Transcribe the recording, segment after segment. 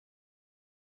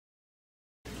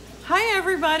Hi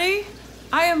everybody!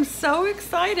 I am so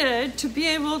excited to be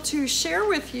able to share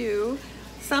with you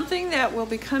something that will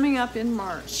be coming up in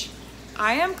March.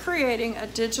 I am creating a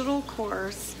digital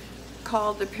course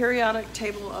called the Periodic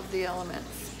Table of the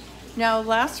Elements. Now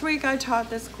last week I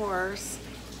taught this course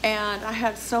and I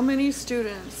had so many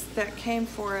students that came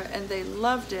for it and they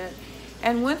loved it.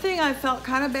 And one thing I felt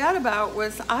kind of bad about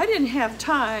was I didn't have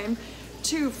time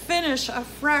to finish a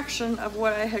fraction of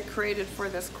what I had created for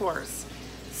this course.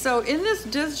 So in this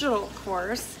digital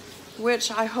course,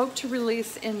 which I hope to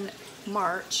release in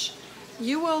March,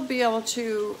 you will be able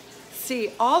to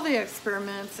see all the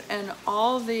experiments and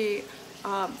all the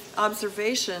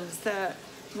observations that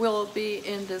will be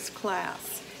in this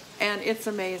class. And it's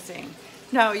amazing.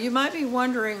 Now, you might be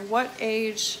wondering what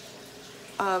age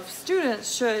of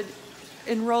students should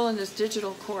enroll in this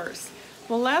digital course.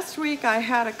 Well, last week I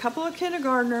had a couple of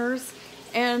kindergartners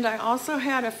and I also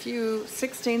had a few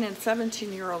 16 and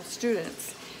 17-year-old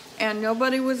students. And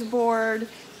nobody was bored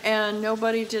and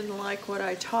nobody didn't like what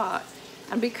I taught.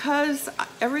 And because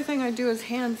everything I do is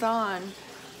hands-on,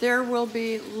 there will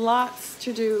be lots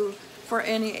to do for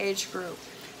any age group.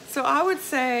 So I would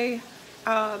say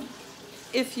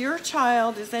if your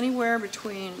child is anywhere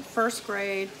between first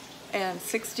grade and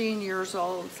 16 years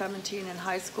old, 17 in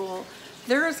high school,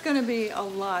 there is going to be a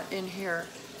lot in here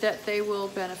that they will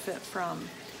benefit from.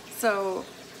 So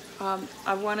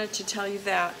I wanted to tell you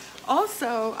that.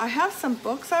 Also, I have some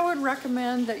books I would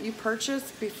recommend that you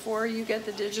purchase before you get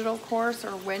the digital course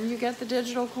or when you get the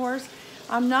digital course.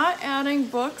 I'm not adding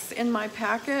books in my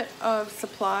packet of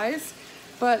supplies,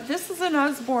 but this is an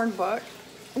Usborne book.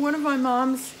 One of my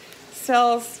moms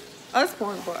sells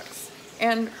Usborne books,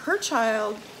 and her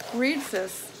child reads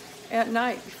this at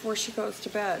night before she goes to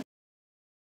bed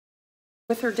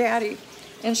with her daddy,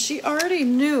 and she already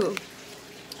knew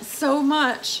so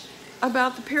much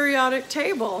about the periodic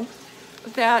table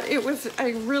that it was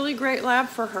a really great lab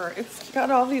for her. It's got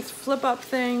all these flip-up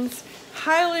things.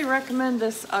 Highly recommend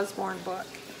this Usborne book.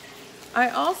 I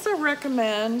also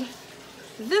recommend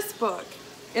this book.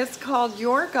 It's called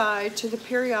Your Guide to the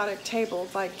Periodic Table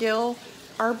by Gil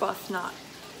Arbuthnot.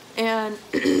 And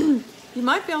you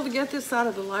might be able to get this out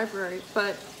of the library,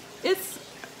 but it's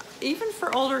even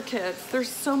for older kids, there's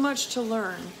so much to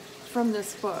learn from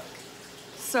this book.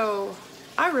 So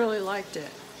I really liked it.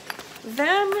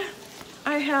 Then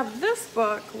I have this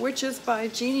book, which is by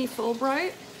Jeannie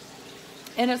Fulbright,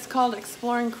 and it's called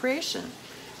Exploring Creation.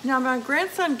 Now my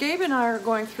grandson Gabe and I are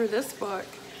going through this book,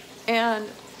 and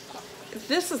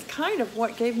this is kind of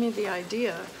what gave me the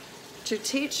idea to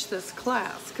teach this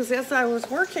class. Because as I was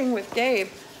working with Gabe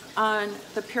on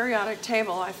the periodic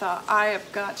table, I thought, I have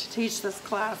got to teach this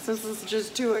class. This is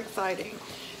just too exciting.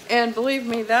 And believe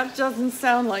me, that doesn't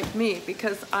sound like me,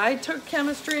 because I took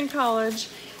chemistry in college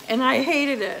and I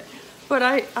hated it. But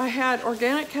I had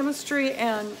organic chemistry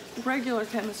and regular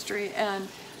chemistry, and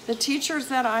the teachers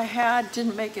that I had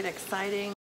didn't make it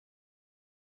exciting.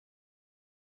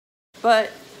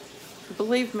 But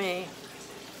believe me,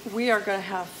 we are going to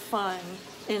have fun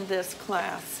in this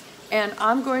class. And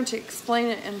I'm going to explain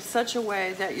it in such a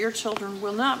way that your children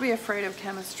will not be afraid of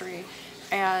chemistry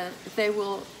and they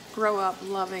will grow up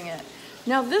loving it.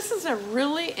 Now this is a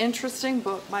really interesting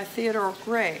book by Theodore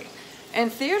Gray.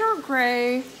 And Theodore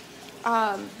Gray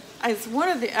is one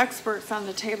of the experts on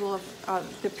the table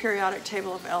of the periodic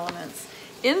table of elements.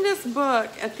 In this book,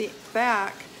 at the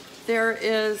back, there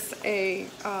is a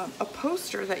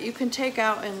poster that you can take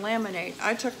out and laminate.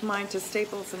 I took mine to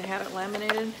Staples and had it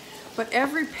laminated. But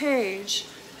every page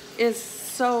is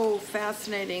so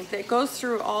fascinating. It goes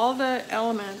through all the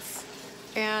elements,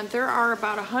 and there are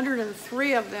about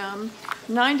 103 of them.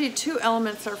 92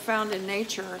 elements are found in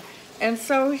nature. And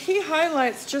so he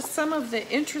highlights just some of the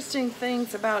interesting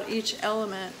things about each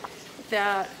element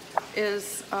that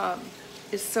is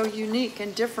so unique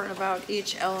and different about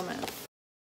each element.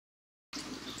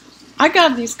 I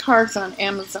got these cards on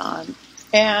Amazon,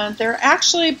 and they're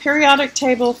actually periodic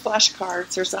table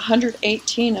flashcards. There's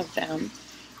 118 of them.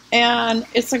 And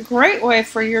it's a great way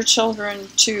for your children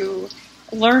to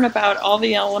learn about all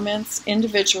the elements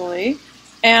individually.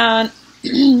 And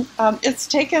it's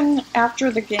taken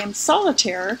after the game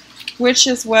Solitaire, which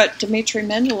is what Dmitri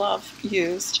Mendeleev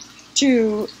used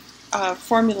to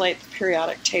formulate the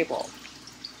periodic table.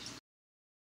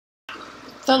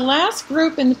 The last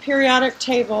group in the periodic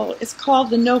table is called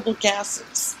the noble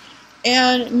gases.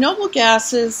 And noble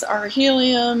gases are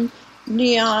helium,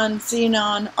 neon,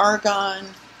 xenon, argon,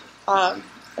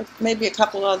 maybe a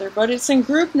couple other, but it's in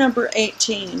group number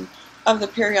 18 of the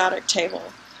periodic table.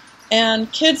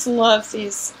 And kids love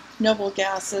these noble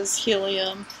gases,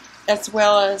 helium, as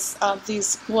well as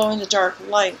these glow-in-the-dark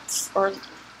lights or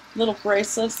little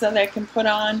bracelets that they can put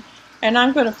on. And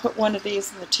I'm going to put one of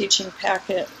these in the teaching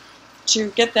packet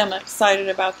to get them excited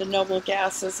about the noble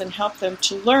gases and help them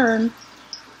to learn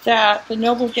that the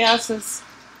noble gases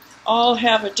all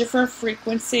have a different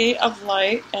frequency of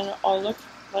light and all look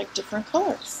like different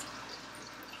colors.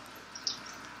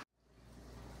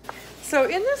 So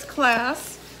in this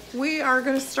class, we are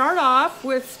going to start off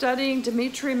with studying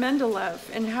Dmitri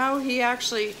Mendeleev and how he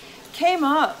actually came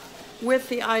up with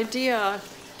the idea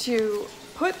to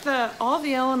put all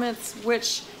the elements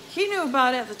which he knew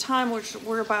about at the time, which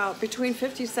were about between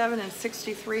 57 and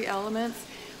 63 elements,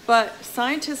 but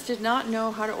scientists did not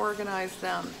know how to organize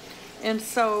them. And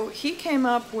so he came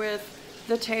up with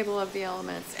the table of the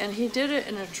elements, and he did it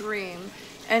in a dream.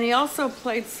 And he also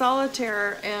played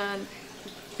solitaire, and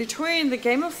between the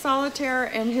game of solitaire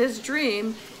and his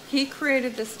dream, he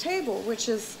created this table, which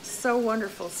is so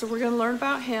wonderful. So we're going to learn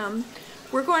about him.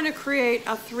 We're going to create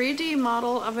a 3D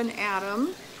model of an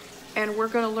atom, and we're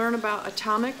going to learn about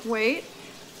atomic weight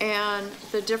and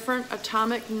the different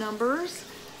atomic numbers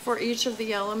for each of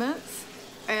the elements.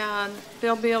 And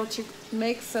they'll be able to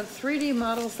make some 3D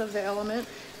models of the element.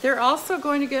 They're also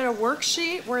going to get a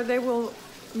worksheet where they will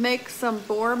make some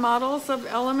Bohr models of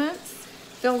elements.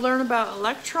 They'll learn about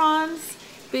electrons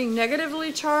being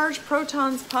negatively charged,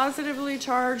 protons positively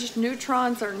charged,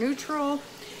 neutrons are neutral,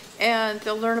 and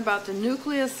they'll learn about the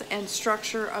nucleus and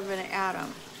structure of an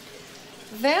atom.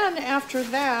 Then after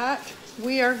that,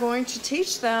 we are going to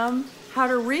teach them how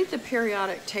to read the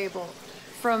periodic table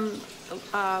from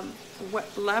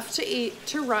left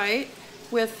to right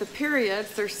with the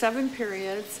periods. There's 7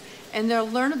 periods, and they'll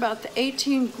learn about the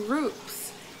 18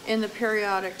 groups in the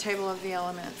periodic table of the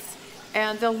elements.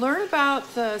 And they'll learn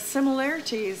about the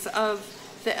similarities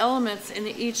of the elements in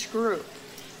each group.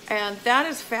 And that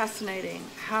is fascinating,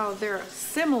 how they're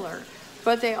similar,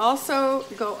 but they also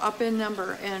go up in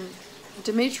number. And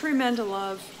Dmitri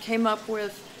Mendeleev came up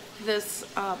with this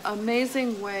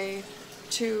amazing way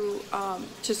to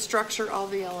structure all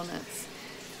the elements.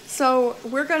 So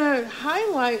we're going to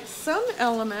highlight some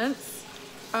elements.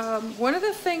 One of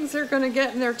the things they're going to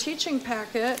get in their teaching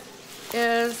packet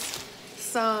is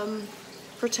some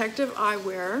protective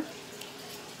eyewear.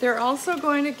 They're also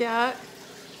going to get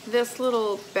this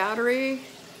little battery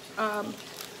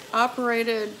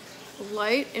operated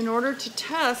light in order to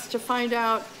test to find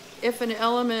out if an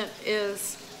element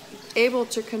is able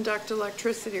to conduct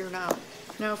electricity or not.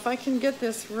 Now if I can get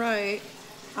this right,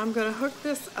 I'm going to hook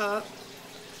this up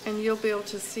and you'll be able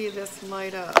to see this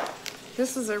light up.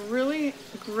 This is a really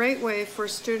great way for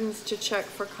students to check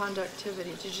for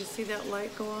conductivity. Did you see that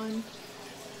light go on?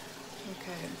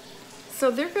 Okay.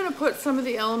 So they're going to put some of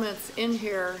the elements in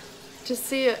here to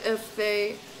see if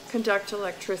they conduct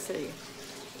electricity.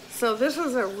 So this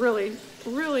is a really,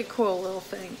 really cool little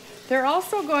thing. They're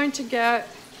also going to get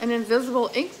an invisible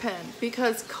ink pen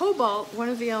because cobalt, one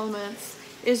of the elements,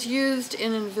 is used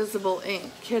in invisible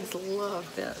ink. Kids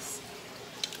love this.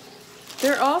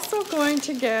 They're also going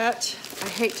to get, I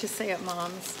hate to say it,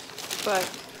 moms, but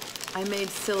I made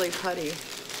silly putty.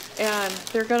 And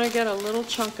they're going to get a little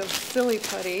chunk of silly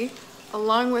putty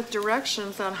along with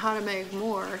directions on how to make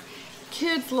more.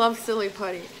 Kids love silly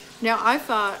putty. Now I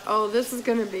thought, oh, this is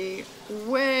going to be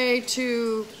way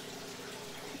too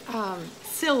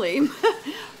silly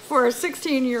for a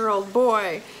 16-year-old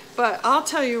boy. But I'll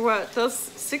tell you what, those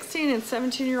 16 and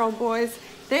 17-year-old boys,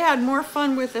 they had more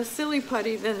fun with a silly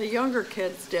putty than the younger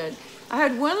kids did. I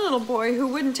had one little boy who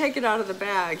wouldn't take it out of the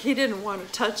bag. He didn't want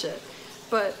to touch it.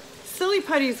 But silly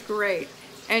putty's great.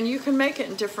 And you can make it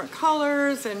in different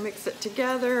colors and mix it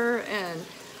together and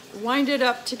wind it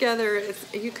up together.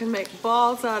 You can make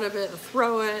balls out of it and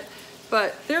throw it.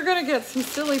 But they're going to get some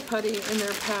silly putty in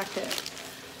their packet.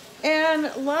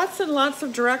 And lots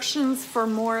of directions for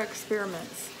more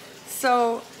experiments.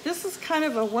 So this is kind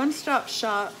of a one-stop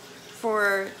shop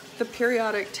for the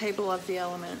periodic table of the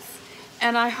elements.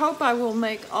 And I hope I will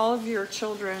make all of your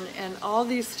children and all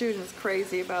these students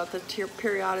crazy about the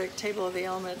periodic table of the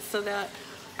elements so that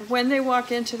when they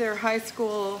walk into their high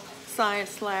school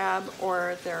science lab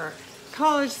or their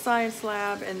college science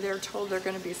lab and they're told they're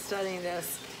going to be studying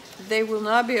this, they will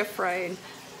not be afraid.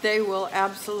 They will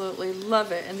absolutely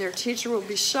love it, and their teacher will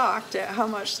be shocked at how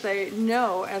much they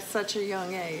know at such a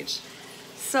young age.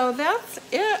 So that's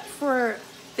it for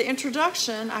the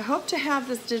introduction. I hope to have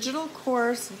this digital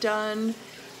course done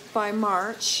by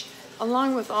March,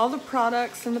 along with all the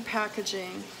products and the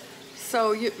packaging.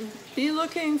 So you be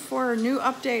looking for new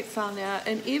updates on that.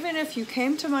 And even if you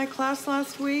came to my class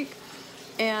last week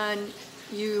and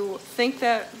you think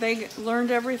that they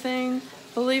learned everything,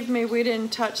 believe me, we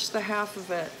didn't touch the half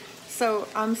of it. So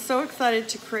I'm so excited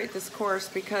to create this course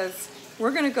because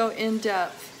we're going to go in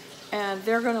depth and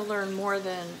they're going to learn more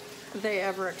than they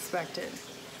ever expected.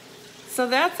 So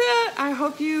that's it. I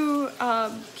hope you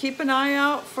keep an eye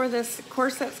out for this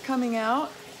course that's coming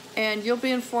out, and you'll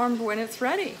be informed when it's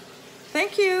ready.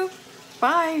 Thank you.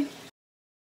 Bye.